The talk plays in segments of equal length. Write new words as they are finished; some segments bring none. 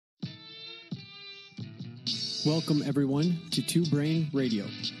Welcome, everyone, to Two Brain Radio.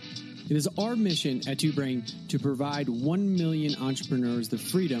 It is our mission at Two Brain to provide 1 million entrepreneurs the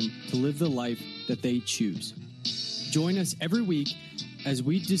freedom to live the life that they choose. Join us every week as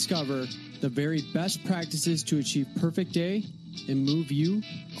we discover the very best practices to achieve perfect day and move you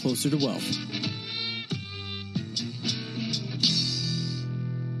closer to wealth.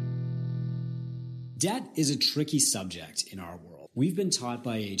 Debt is a tricky subject in our world. We've been taught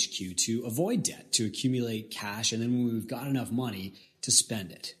by HQ to avoid debt, to accumulate cash, and then when we've got enough money, to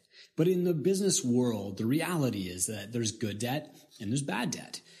spend it. But in the business world, the reality is that there's good debt and there's bad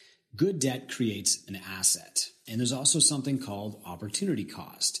debt. Good debt creates an asset. And there's also something called opportunity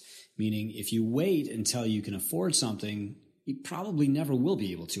cost, meaning if you wait until you can afford something, you probably never will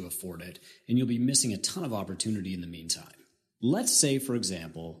be able to afford it, and you'll be missing a ton of opportunity in the meantime. Let's say, for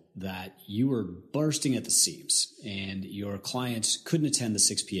example, that you were bursting at the seams and your clients couldn't attend the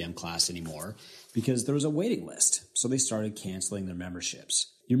 6 p.m. class anymore because there was a waiting list, so they started canceling their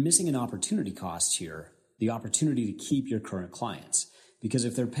memberships. You're missing an opportunity cost here, the opportunity to keep your current clients, because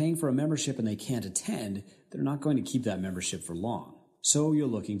if they're paying for a membership and they can't attend, they're not going to keep that membership for long. So you're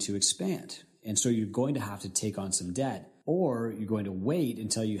looking to expand, and so you're going to have to take on some debt, or you're going to wait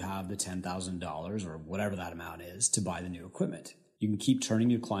until you have the $10,000 or whatever that amount is to buy the new equipment. You can keep turning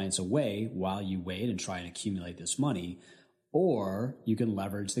your clients away while you wait and try and accumulate this money, or you can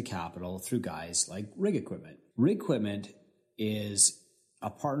leverage the capital through guys like Rig Equipment. Rig Equipment is a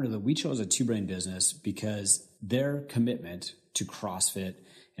partner that we chose at Two Brain Business because their commitment to CrossFit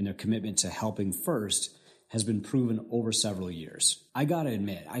and their commitment to helping first has been proven over several years. I gotta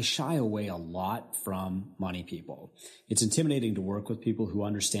admit, I shy away a lot from money people. It's intimidating to work with people who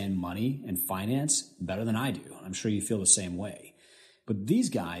understand money and finance better than I do. I'm sure you feel the same way. But these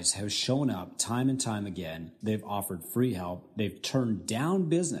guys have shown up time and time again. They've offered free help. They've turned down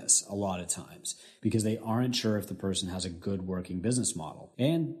business a lot of times because they aren't sure if the person has a good working business model.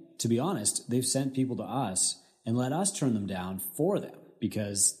 And to be honest, they've sent people to us and let us turn them down for them,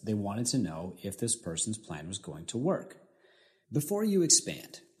 because they wanted to know if this person's plan was going to work. Before you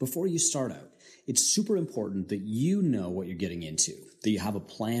expand, before you start out, it's super important that you know what you're getting into, that you have a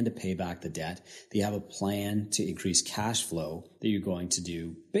plan to pay back the debt, that you have a plan to increase cash flow that you're going to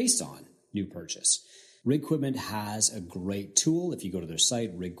do based on new purchase. Rig Equipment has a great tool. If you go to their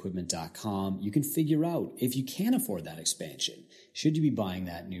site, rigequipment.com, you can figure out if you can afford that expansion. Should you be buying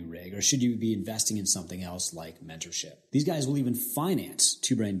that new rig, or should you be investing in something else like mentorship? These guys will even finance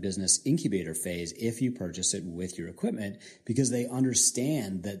Two Brain Business Incubator Phase if you purchase it with your equipment, because they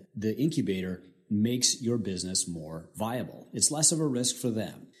understand that the incubator makes your business more viable. It's less of a risk for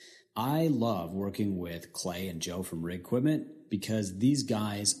them. I love working with Clay and Joe from Rig Equipment because these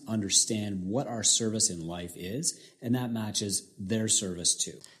guys understand what our service in life is, and that matches their service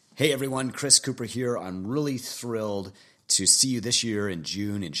too. Hey everyone, Chris Cooper here. I'm really thrilled to see you this year in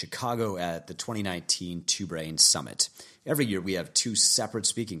June in Chicago at the 2019 Two Brain Summit. Every year we have two separate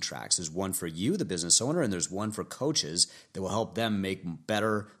speaking tracks. There's one for you, the business owner, and there's one for coaches that will help them make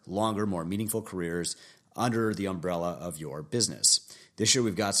better, longer, more meaningful careers under the umbrella of your business. This year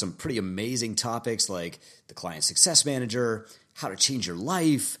we've got some pretty amazing topics like the client success manager, how to change your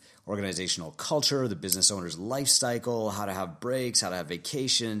life, organizational culture, the business owner's life cycle, how to have breaks, how to have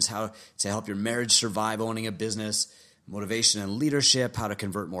vacations, how to help your marriage survive owning a business, motivation and leadership, how to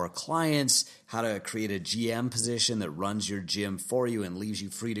convert more clients, how to create a GM position that runs your gym for you and leaves you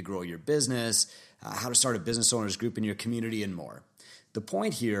free to grow your business, how to start a business owners group in your community, and more. The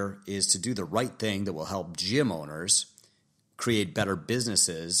point here is to do the right thing that will help gym owners create better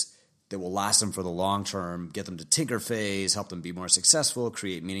businesses that will last them for the long term, get them to tinker phase, help them be more successful,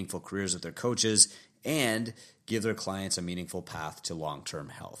 create meaningful careers with their coaches, and give their clients a meaningful path to long-term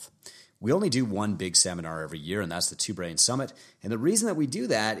health. We only do one big seminar every year, and that's the Two Brain Summit. And the reason that we do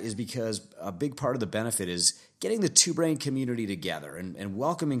that is because a big part of the benefit is getting the Two Brain community together and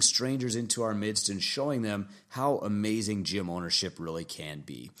welcoming strangers into our midst and showing them how amazing gym ownership really can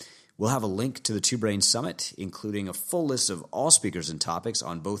be. We'll have a link to the Two Brain Summit, including a full list of all speakers and topics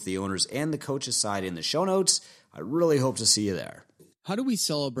on both the owners and the coaches side in the show notes. I really hope to see you there. How do we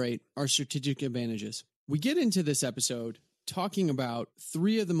celebrate our strategic advantages? We get into this episode talking about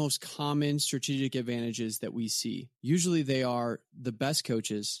three of the most common strategic advantages that we see. Usually they are the best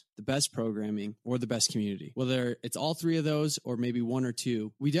coaches, the best programming, or the best community. Whether it's all three of those or maybe one or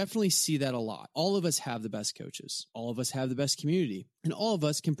two, we definitely see that a lot. All of us have the best coaches. All of us have the best community. And all of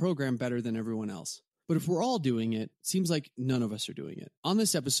us can program better than everyone else. But if we're all doing it, it seems like none of us are doing it. On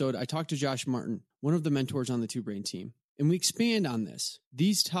this episode, I talked to Josh Martin, one of the mentors on the Two Brain team, and we expand on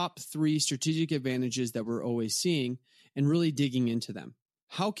these top three strategic advantages that we're always seeing and really digging into them.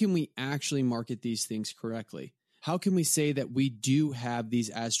 how can we actually market these things correctly? How can we say that we do have these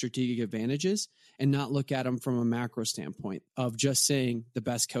as strategic advantages and not look at them from a macro standpoint of just saying the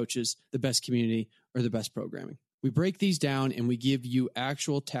best coaches, the best community, or the best programming? We break these down and we give you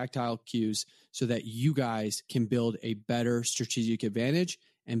actual tactile cues so that you guys can build a better strategic advantage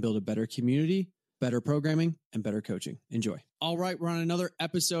and build a better community, better programming, and better coaching. Enjoy. All right, we're on another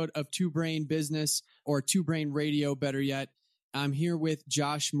episode of Two Brain Business, or Two Brain Radio, better yet. I'm here with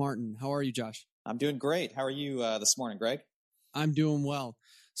Josh Martin. How are you, Josh? I'm doing great. How are you this morning, Greg? I'm doing well.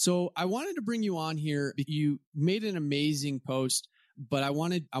 So I wanted to bring you on here. You made an amazing post, but I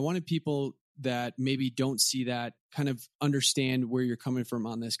wanted people that maybe don't see that kind of understand where you're coming from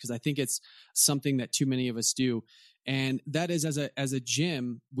on this, because I think it's something that too many of us do. And that is, as a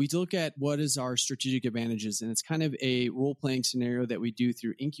gym, we look at what is our strategic advantages, and it's kind of a role-playing scenario that we do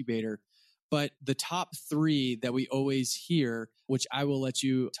through Incubator. But the top three that we always hear, which I will let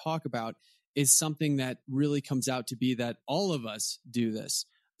you talk about, is something that really comes out to be that all of us do this.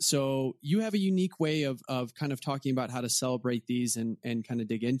 So you have a unique way of kind of talking about how to celebrate these and kind of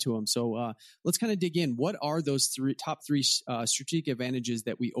dig into them. So let's kind of dig in. What are those top three strategic advantages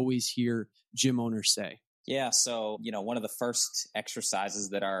that we always hear gym owners say? Yeah. So, one of the first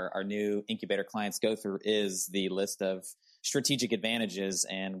exercises that our new Incubator clients go through is the list of strategic advantages.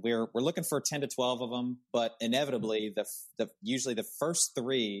 And we're looking for 10 to 12 of them, but inevitably usually the first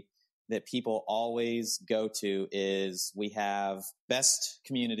three that people always go to is we have best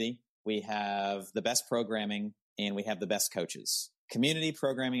community, we have the best programming, and we have the best coaches. Community,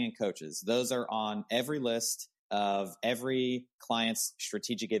 programming, and coaches. Those are on every list of every client's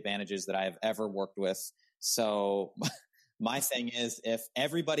strategic advantages that I have ever worked with. So my thing is, if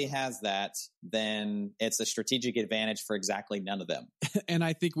everybody has that, then it's a strategic advantage for exactly none of them. And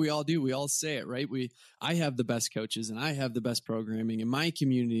I think we all do. We all say it, right? I have the best coaches and I have the best programming and my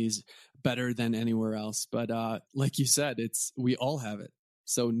community is better than anywhere else. But like you said, we all have it.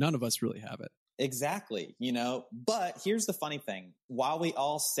 So none of us really have it. Exactly. But here's the funny thing. While we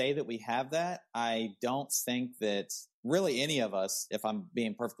all say that we have that, I don't think that really any of us, if I'm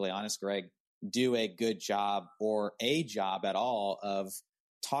being perfectly honest, Greg, do a good job or a job at all of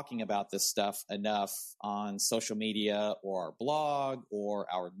talking about this stuff enough on social media or our blog or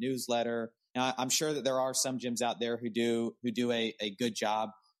our newsletter. Now, I'm sure that there are some gyms out there who do a good job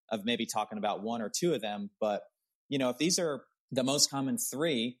of maybe talking about one or two of them. But, if these are the most common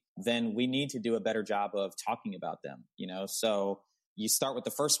three, then we need to do a better job of talking about them, So you start with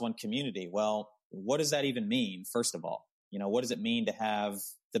the first one, community. Well, what does that even mean? First of all, what does it mean to have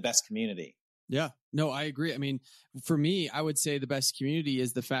the best community? Yeah, no, I agree. I mean, for me, I would say the best community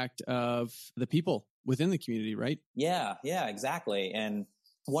is the fact of the people within the community, right? Yeah, exactly. And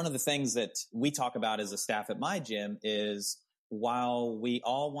one of the things that we talk about as a staff at my gym is while we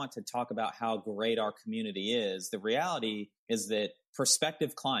all want to talk about how great our community is, the reality is that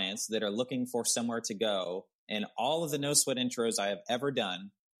prospective clients that are looking for somewhere to go, and all of the no sweat intros I have ever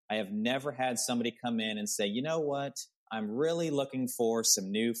done, I have never had somebody come in and say, you know what? I'm really looking for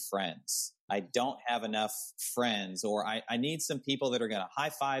some new friends. I don't have enough friends, or I need some people that are going to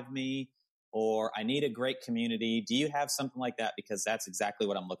high five me, or I need a great community. Do you have something like that? Because that's exactly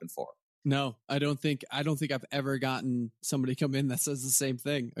what I'm looking for. No, I don't think I've ever gotten somebody come in that says the same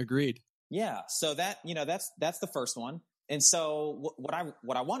thing. Agreed. Yeah. So that, that's the first one. And so what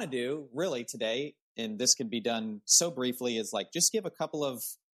I want to do really today, and this can be done so briefly, is like just give a couple of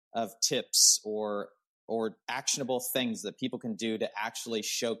tips or actionable things that people can do to actually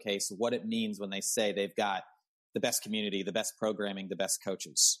showcase what it means when they say they've got the best community, the best programming, the best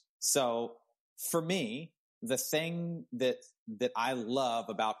coaches. So for me, the thing that I love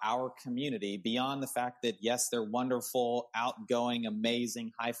about our community, beyond the fact that, yes, they're wonderful, outgoing,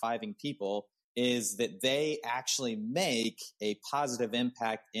 amazing, high-fiving people, is that they actually make a positive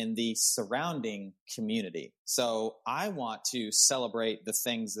impact in the surrounding community. So I want to celebrate the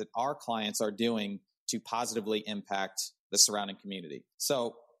things that our clients are doing to positively impact the surrounding community.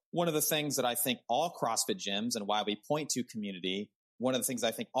 So one of the things that I think all CrossFit gyms, and why we point to community, one of the things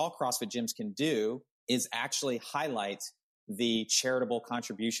I think all CrossFit gyms can do is actually highlight the charitable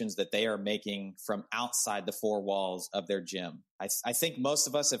contributions that they are making from outside the four walls of their gym. I think most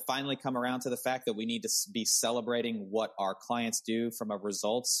of us have finally come around to the fact that we need to be celebrating what our clients do from a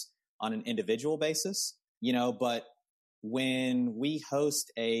results on an individual basis, but when we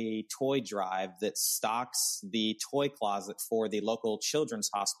host a toy drive that stocks the toy closet for the local children's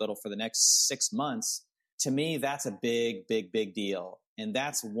hospital for the next 6 months, to me, that's a big, big, big deal. And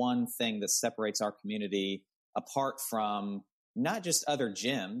that's one thing that separates our community apart from not just other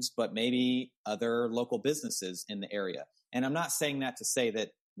gyms, but maybe other local businesses in the area. And I'm not saying that to say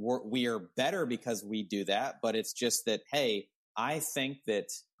that we are better because we do that, but it's just that, hey, I think that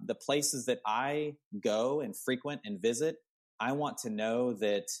the places that I go and frequent and visit, I want to know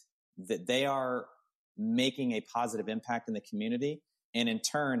that they are making a positive impact in the community. And in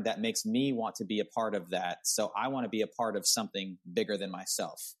turn, that makes me want to be a part of that. So I want to be a part of something bigger than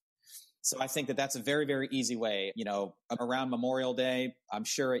myself. So I think that that's a very, very easy way, around Memorial Day. I'm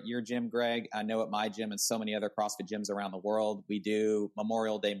sure at your gym, Greg, I know at my gym and so many other CrossFit gyms around the world, we do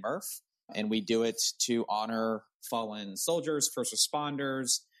Memorial Day Murph, and we do it to honor fallen soldiers, first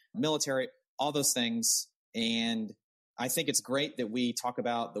responders, military, all those things. And I think it's great that we talk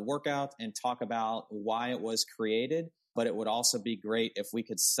about the workout and talk about why it was created, but it would also be great if we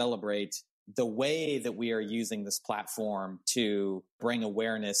could celebrate the way that we are using this platform to bring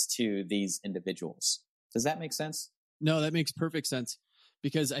awareness to these individuals. Does that make sense? No, that makes perfect sense,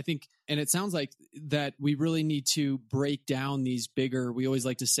 because I think, and it sounds like that we really need to break down these bigger, we always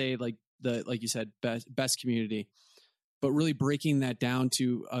like to say like you said, best community, but really breaking that down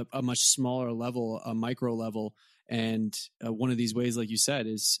to a much smaller level, a micro level. And one of these ways, like you said,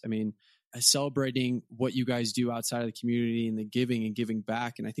 is, celebrating what you guys do outside of the community and the giving and giving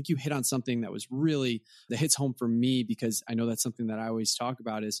back. And I think you hit on something that hits home for me, because I know that's something that I always talk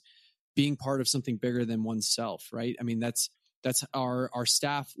about, is being part of something bigger than oneself, right? That's our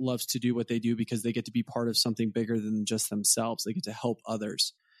staff loves to do what they do because they get to be part of something bigger than just themselves. They get to help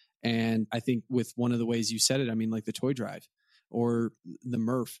others. And I think with one of the ways you said it, like the toy drive or the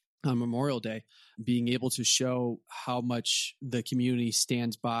Murph on Memorial Day, being able to show how much the community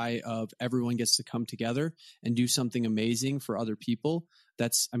stands by, of everyone gets to come together and do something amazing for other people.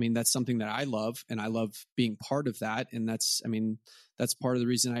 That's something that I love, and I love being part of that. And that's part of the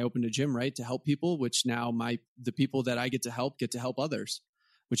reason I opened a gym, right? To help people, which now the people that I get to help others,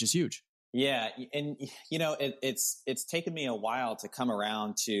 which is huge. Yeah. And, it's taken me a while to come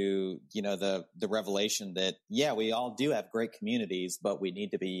around to, the revelation that, yeah, we all do have great communities, but we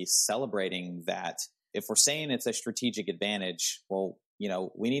need to be celebrating that. If we're saying it's a strategic advantage, well,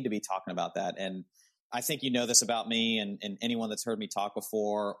 we need to be talking about that. And I think this about me, and anyone that's heard me talk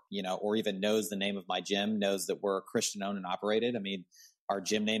before, or even knows the name of my gym knows that we're Christian owned and operated. Our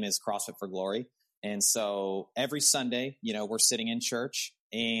gym name is CrossFit for Glory. And so every Sunday, we're sitting in church.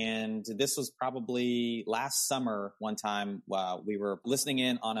 And this was probably last summer one time while we were listening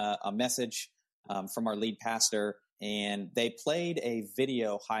in on a message from our lead pastor, and they played a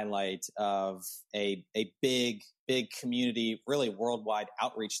video highlight of a big community, really worldwide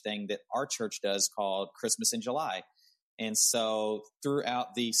outreach thing that our church does called Christmas in July. And so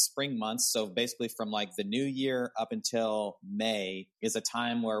throughout the spring months, so basically from like the new year up until May, is a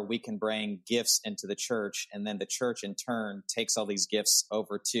time where we can bring gifts into the church. And then the church in turn takes all these gifts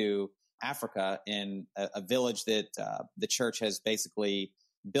over to Africa, in a village that the church has basically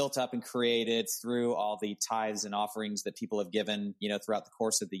built up and created through all the tithes and offerings that people have given, throughout the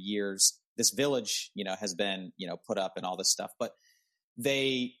course of the years. This village, has been, put up and all this stuff. But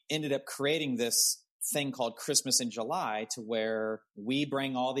they ended up creating this thing called Christmas in July, to where we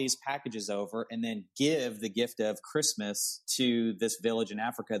bring all these packages over and then give the gift of Christmas to this village in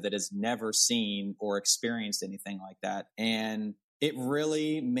Africa that has never seen or experienced anything like that. And it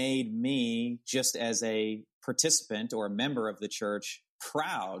really made me, just as a participant or a member of the church,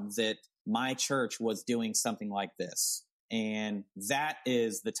 proud that my church was doing something like this. And that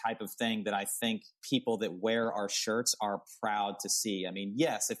is the type of thing that I think people that wear our shirts are proud to see.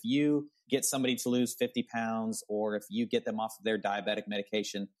 Yes, if you get somebody to lose 50 pounds, or if you get them off of their diabetic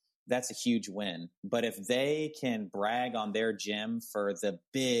medication, that's a huge win. But if they can brag on their gym for the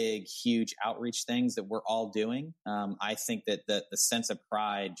big, huge outreach things that we're all doing, I think that the sense of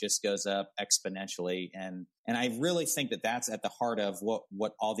pride just goes up exponentially. And I really think that that's at the heart of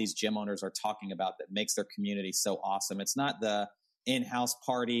what all these gym owners are talking about that makes their community so awesome. It's not the in-house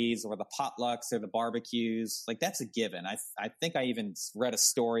parties or the potlucks or the barbecues. Like, that's a given. I think I even read a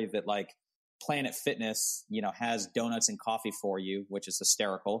story that like Planet Fitness, has donuts and coffee for you, which is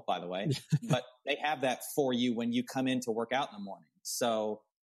hysterical, by the way, but they have that for you when you come in to work out in the morning. So,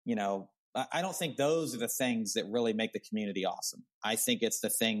 I don't think those are the things that really make the community awesome. I think it's the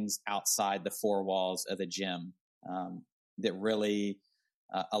things outside the four walls of the gym that really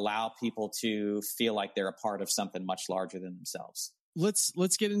allow people to feel like they're a part of something much larger than themselves.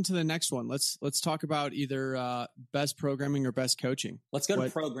 Let's get into the next one. Let's talk about either best programming or best coaching. Let's go to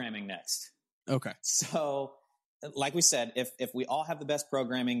programming next. Okay. So like we said, if we all have the best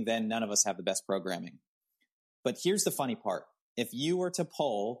programming, then none of us have the best programming. But here's the funny part. If you were to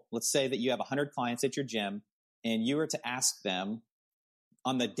poll, let's say that you have 100 clients at your gym, and you were to ask them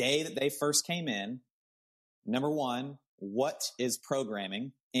on the day that they first came in, number one, what is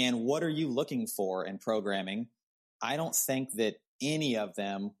programming and what are you looking for in programming, I don't think that any of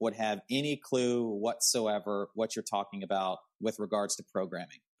them would have any clue whatsoever what you're talking about with regards to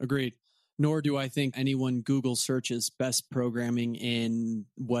programming. Agreed. Nor do I think anyone Google searches best programming in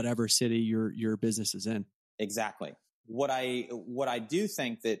whatever city your business is in. Exactly. What I do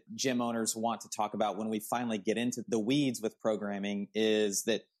think that gym owners want to talk about when we finally get into the weeds with programming is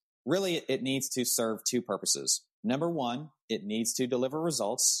that really it needs to serve two purposes. Number one, it needs to deliver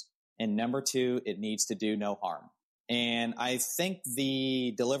results. And number two, it needs to do no harm. And I think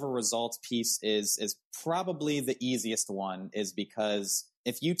the deliver results piece is probably the easiest one, is because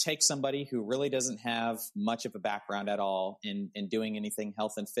if you take somebody who really doesn't have much of a background at all in doing anything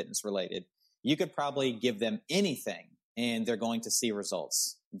health and fitness related, you could probably give them anything and they're going to see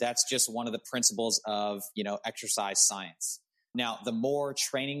results. That's just one of the principles of, exercise science. Now, the more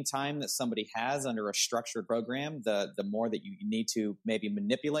training time that somebody has under a structured program, the more that you need to maybe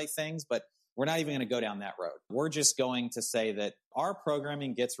manipulate things, but we're not even going to go down that road. We're just going to say that our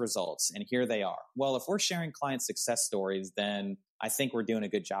programming gets results, and here they are. Well, if we're sharing client success stories, then I think we're doing a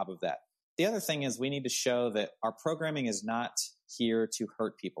good job of that. The other thing is we need to show that our programming is not here to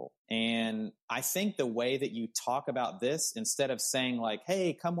hurt people. And I think the way that you talk about this, instead of saying like,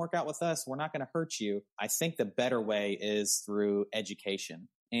 hey, come work out with us, we're not going to hurt you, I think the better way is through education.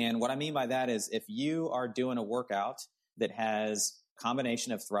 And what I mean by that is if you are doing a workout that has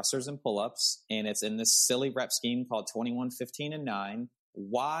combination of thrusters and pull-ups, and it's in this silly rep scheme called 21, 15, and 9.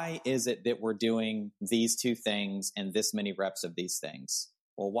 Why is it that we're doing these two things and this many reps of these things?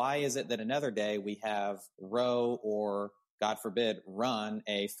 Well, why is it that another day we have row or, God forbid, run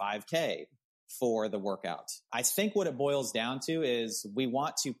a 5K for the workout? I think what it boils down to is we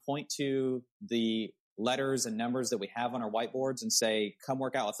want to point to the letters and numbers that we have on our whiteboards and say, come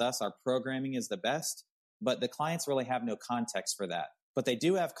work out with us. Our programming is the best. But the clients really have no context for that. But they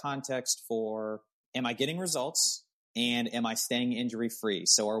do have context for, am I getting results? And am I staying injury free?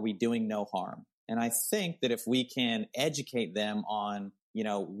 So are we doing no harm? And I think that if we can educate them on,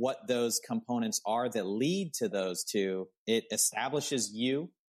 what those components are that lead to those two, it establishes you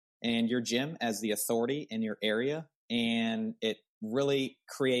and your gym as the authority in your area. And it really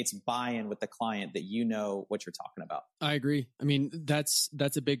creates buy-in with the client that you know what you're talking about. I agree. I mean, that's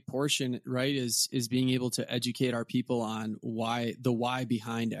a big portion, right? Is being able to educate our people on why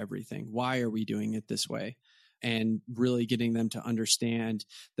behind everything. Why are we doing it this way? And really getting them to understand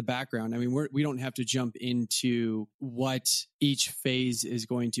the background. I mean, we don't have to jump into what each phase is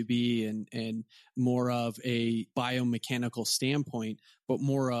going to be and more of a biomechanical standpoint, but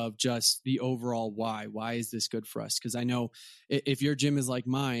more of just the overall why. Why is this good for us? Because I know if your gym is like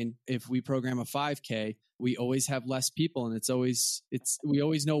mine, if we program a 5K, we always have less people, and we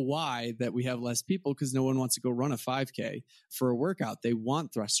always know why that we have less people, because no one wants to go run a 5K for a workout. They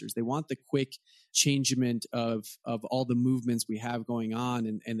want thrusters. They want the quick changement of all the movements we have going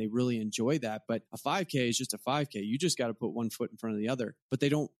on, and they really enjoy that. But a 5K is just a 5K. You just got to put one foot in front of the other, but they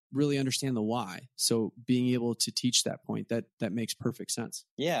don't really understand the why. So being able to teach that point, that makes perfect sense.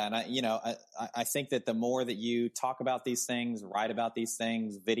 Yeah. And I think that the more that you talk about these things, write about these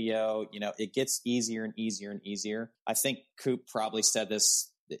things, video, it gets easier and easier and easier. I think Coop probably said this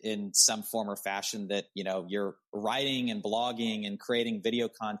in some form or fashion that, you're writing and blogging and creating video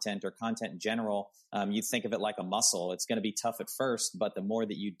content or content in general. You think of it like a muscle. It's going to be tough at first, but the more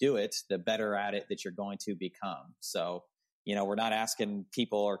that you do it, the better at it that you're going to become. So, we're not asking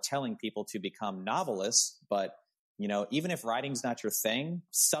people or telling people to become novelists, but, even if writing's not your thing,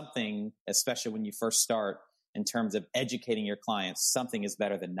 something, especially when you first start, in terms of educating your clients, something is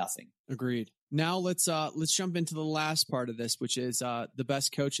better than nothing. Agreed. Now let's jump into the last part of this, which is the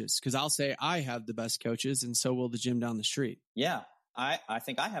best coaches. Because I'll say I have the best coaches, and so will the gym down the street. Yeah, I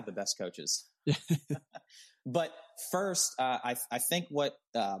think I have the best coaches. But first, I think what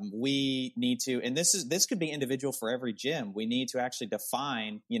we need to, and this could be individual for every gym. We need to actually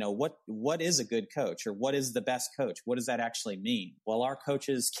define, what is a good coach, or what is the best coach? What does that actually mean? Well, our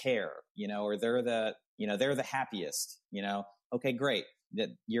coaches care, or they're the happiest. Okay, great. That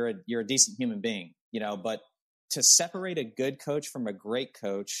you're a decent human being, but to separate a good coach from a great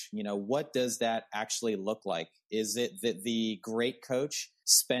coach, what does that actually look like? Is it that the great coach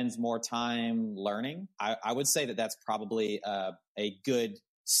spends more time learning? I would say that that's probably a good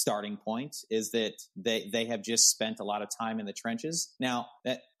starting point, is that they have just spent a lot of time in the trenches. Now,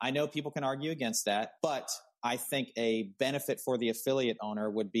 I know people can argue against that, but I think a benefit for the affiliate owner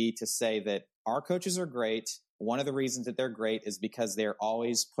would be to say that our coaches are great. One of the reasons that they're great is because they're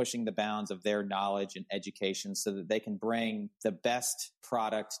always pushing the bounds of their knowledge and education so that they can bring the best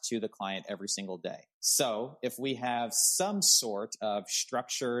product to the client every single day. So if we have some sort of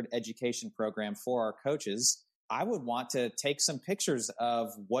structured education program for our coaches, I would want to take some pictures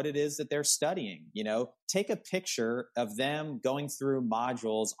of what it is that they're studying. Take a picture of them going through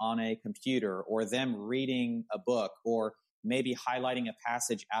modules on a computer, or them reading a book, or maybe highlighting a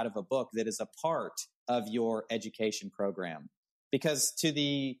passage out of a book that is a part of your education program. Because to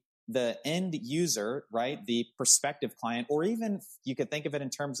the end user, right, the prospective client, or even you could think of it in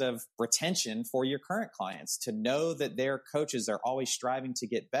terms of retention for your current clients, to know that their coaches are always striving to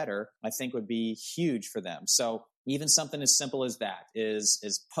get better, I think would be huge for them. So even something as simple as that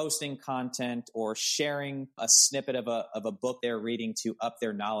is posting content or sharing a snippet of a book they're reading to up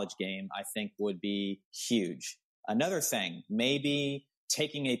their knowledge game, I think would be huge. Another thing, maybe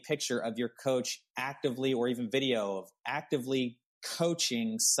taking a picture of your coach actively, or even video of actively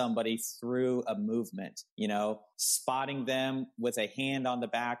coaching somebody through a movement, spotting them with a hand on the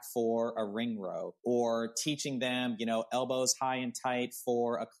back for a ring row, or teaching them, elbows high and tight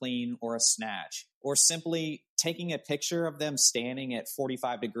for a clean or a snatch, or simply taking a picture of them standing at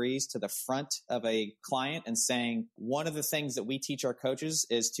 45 degrees to the front of a client and saying, one of the things that we teach our coaches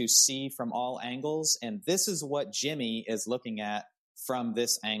is to see from all angles. And this is what Jimmy is looking at from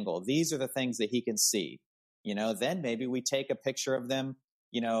this angle. These are the things that he can see. Then maybe we take a picture of them,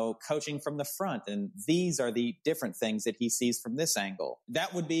 coaching from the front, and these are the different things that he sees from this angle.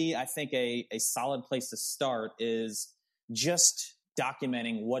 That would be, I think, a solid place to start, is just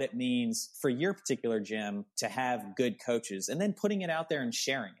documenting what it means for your particular gym to have good coaches, and then putting it out there and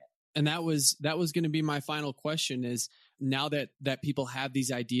sharing it. And that was going to be my final question, is now that people have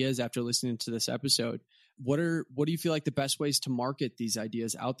these ideas after listening to this episode, what do you feel like the best ways to market these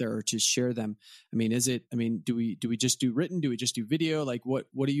ideas out there, or to share them? Do we just do written? Do we just do video? Like what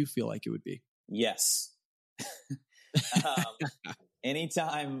do you feel like it would be? Yes.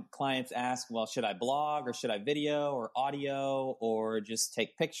 Anytime clients ask, well, should I blog, or should I video, or audio, or just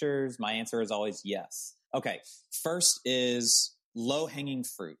take pictures? My answer is always yes. Okay. First is low-hanging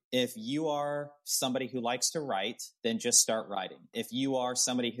fruit. If you are somebody who likes to write, then just start writing. If you are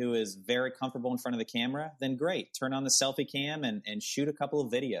somebody who is very comfortable in front of the camera, then great. Turn on the selfie cam and shoot a couple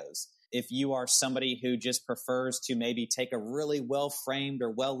of videos. If you are somebody who just prefers to maybe take a really well-framed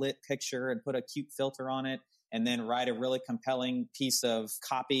or well-lit picture and put a cute filter on it, and then write a really compelling piece of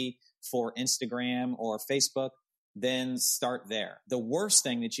copy for Instagram or Facebook, then start there. The worst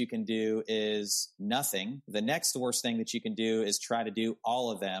thing that you can do is nothing. The next worst thing that you can do is try to do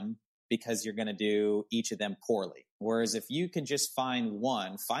all of them, because you're going to do each of them poorly. Whereas if you can just find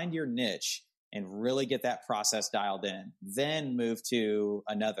your niche and really get that process dialed in, then move to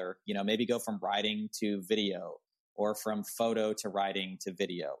another, maybe go from writing to video, or from photo to writing to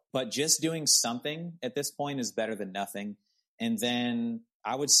video. But just doing something at this point is better than nothing. And then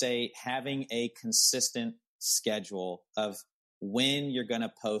I would say having a consistent schedule of when you're going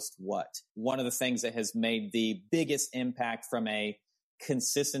to post what. One of the things that has made the biggest impact from a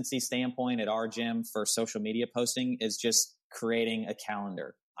consistency standpoint at our gym for social media posting is just creating a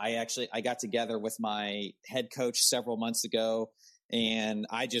calendar. I got together with my head coach several months ago, and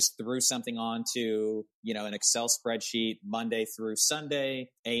I just threw something onto, an Excel spreadsheet, Monday through Sunday,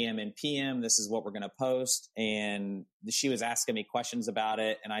 AM and PM. This is what we're going to post. And she was asking me questions about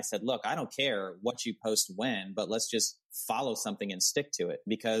it. And I said, look, I don't care what you post when, but let's just follow something and stick to it.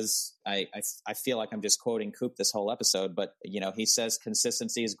 Because I feel like I'm just quoting Coop this whole episode, but he says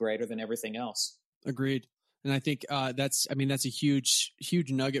consistency is greater than everything else. Agreed. And I think that's a huge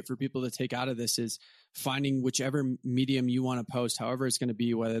nugget for people to take out of this, is finding whichever medium you want to post, however it's going to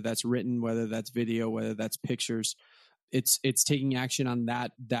be, whether that's written, whether that's video, whether that's pictures. It's taking action on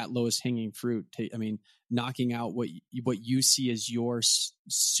that lowest hanging fruit. Knocking out what you see as your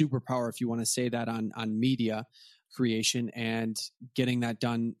superpower, if you want to say that, on media creation, and getting that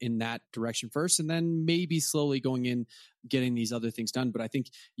done in that direction first, and then maybe slowly going in, getting these other things done. But I think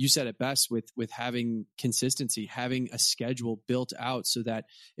you said it best with having consistency, having a schedule built out, so that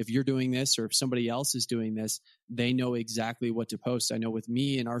if you're doing this, or if somebody else is doing this, they know exactly what to post. I know with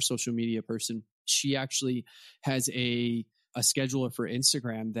me and our social media person, she actually has a scheduler for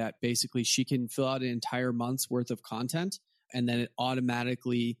Instagram that basically she can fill out an entire month's worth of content, and then it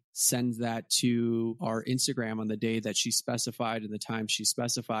automatically sends that to our Instagram on the day that she specified and the time she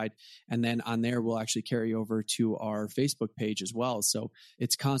specified. And then on there, we'll actually carry over to our Facebook page as well. So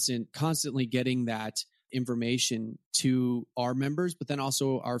it's constantly getting that information to our members, but then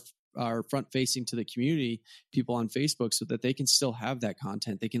also are front facing to the community, people on Facebook, so that they can still have that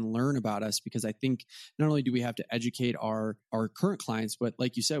content. They can learn about us, because I think not only do we have to educate our current clients, but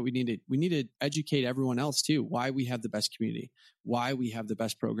like you said, we need to educate everyone else too. Why we have the best community, why we have the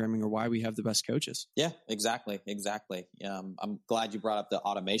best programming, or why we have the best coaches. Yeah, exactly. I'm glad you brought up the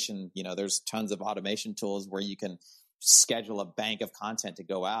automation. There's tons of automation tools where you can schedule a bank of content to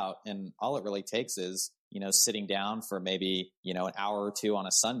go out, and all it really takes is sitting down for maybe an hour or two on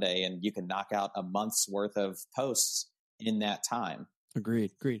a Sunday, and you can knock out a month's worth of posts in that time.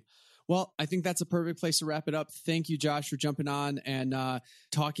 Agreed. Well, I think that's a perfect place to wrap it up. Thank you, Josh, for jumping on and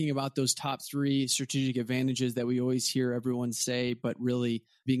talking about those top 3 strategic advantages that we always hear everyone say, but really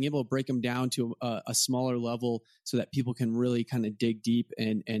being able to break them down to a smaller level so that people can really kind of dig deep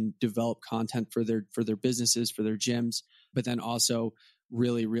and develop content for their businesses, for their gyms, but then also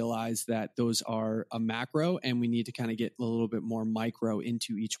really realize that those are a macro, and we need to kind of get a little bit more micro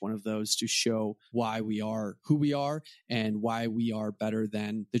into each one of those to show why we are who we are and why we are better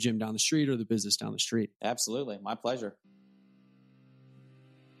than the gym down the street or the business down the street. Absolutely. My pleasure.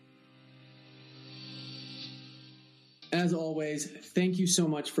 As always, thank you so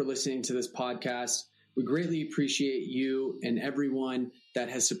much for listening to this podcast. We greatly appreciate you and everyone that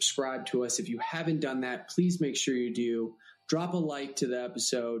has subscribed to us. If you haven't done that, please make sure you do. Drop a like to the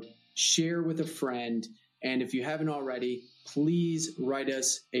episode, share with a friend, and if you haven't already, please write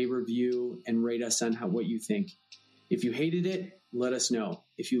us a review and rate us on what you think. If you hated it, let us know.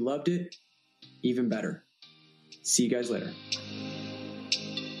 If you loved it, even better. See you guys later.